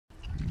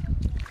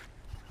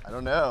I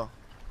don't know.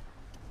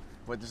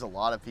 But there's a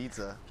lot of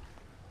pizza.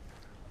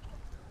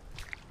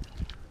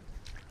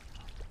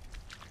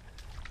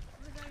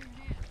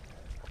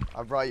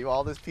 I brought you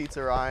all this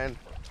pizza, Ryan.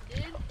 You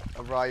did?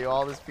 I brought you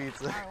all this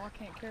pizza. Alright, well, I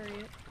can't carry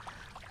it.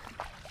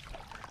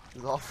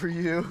 It's all for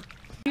you.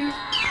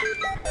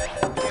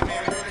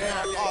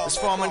 It's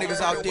for all my niggas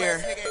out there.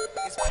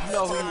 You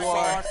know who you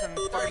are.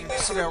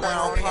 See that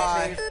round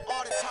pie.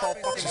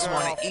 Just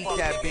wanna eat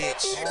that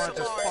bitch.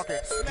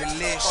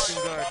 Delish.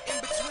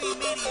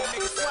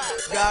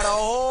 Got a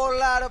whole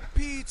lot of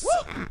pizza,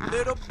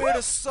 little bit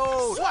of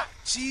soul,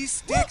 cheese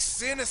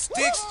sticks in the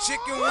sticks,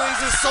 chicken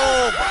wings and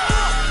soul.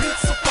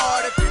 Pizza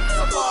party,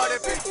 pizza party,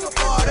 pizza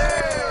party.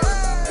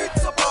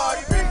 Pizza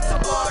party, pizza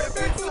party,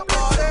 pizza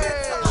party.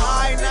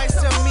 Hi, nice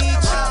to meet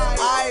you.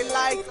 I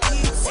like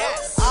pizza.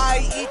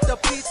 I eat the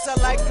pizza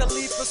like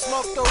Khalifa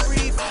smoked the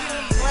reef.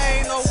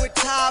 Plain or with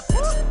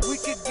toppings, we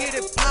could get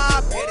it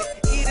poppin'.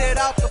 Eat it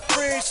out the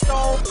fridge,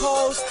 Stone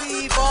Cold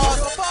Steve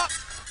Austin.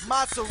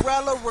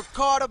 Mozzarella,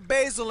 ricotta,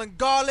 basil, and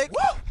garlic.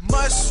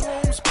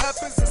 Mushrooms,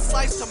 peppers, and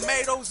sliced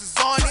tomatoes is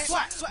on it.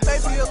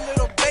 Maybe a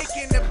little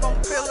bacon if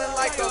I'm feeling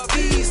like a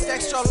beast.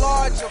 Extra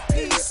large a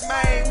piece,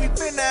 man. We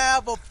finna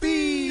have a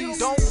feast.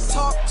 Don't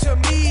talk to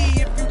me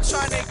if you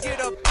tryna get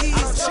a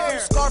piece. I'm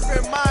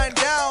scarfing mine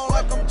down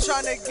like I'm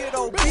tryna get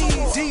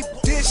obese. Deep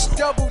dish,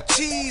 double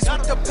cheese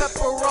with the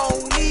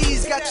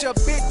pepperonis. Got your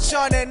bitch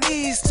on her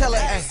knees. Tell her,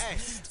 hey,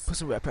 put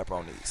some red pepper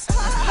on these.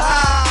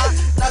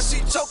 Now she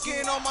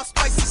choking on my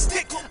spicy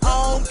stick.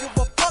 I don't give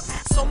a fuck.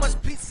 So much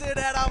pizza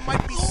that I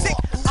might be sick.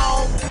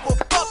 I don't give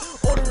a fuck.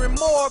 Ordering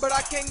more, but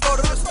I can't go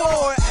to the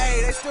store.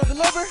 Hey, they still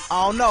deliver?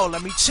 I don't know.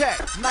 Let me check.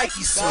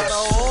 Nike switch. Got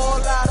a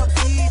whole lot of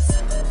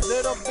pizza,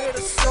 little bit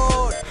of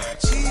soda,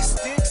 cheese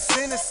sticks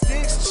in the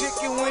sticks,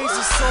 chicken wings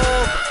and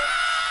soul.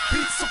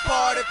 Pizza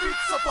party,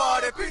 pizza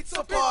party,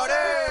 pizza party.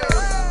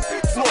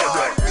 Pizza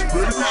party,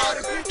 pizza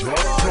party, pizza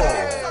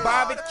party.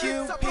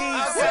 Barbecue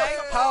pizza,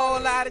 whole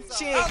lot of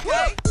chicken.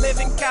 Live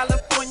in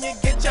California,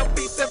 get your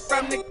pizza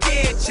from the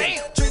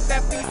kitchen. Treat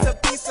that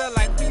pizza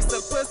like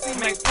pizza pussy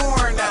make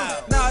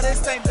porno. No,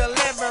 this ain't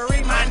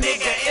delivery, my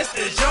nigga, it's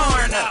the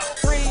giorno.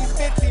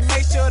 350,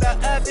 make sure the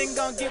oven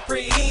gon' get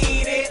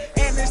preheated.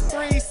 And it's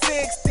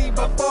 360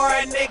 before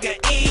a nigga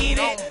eat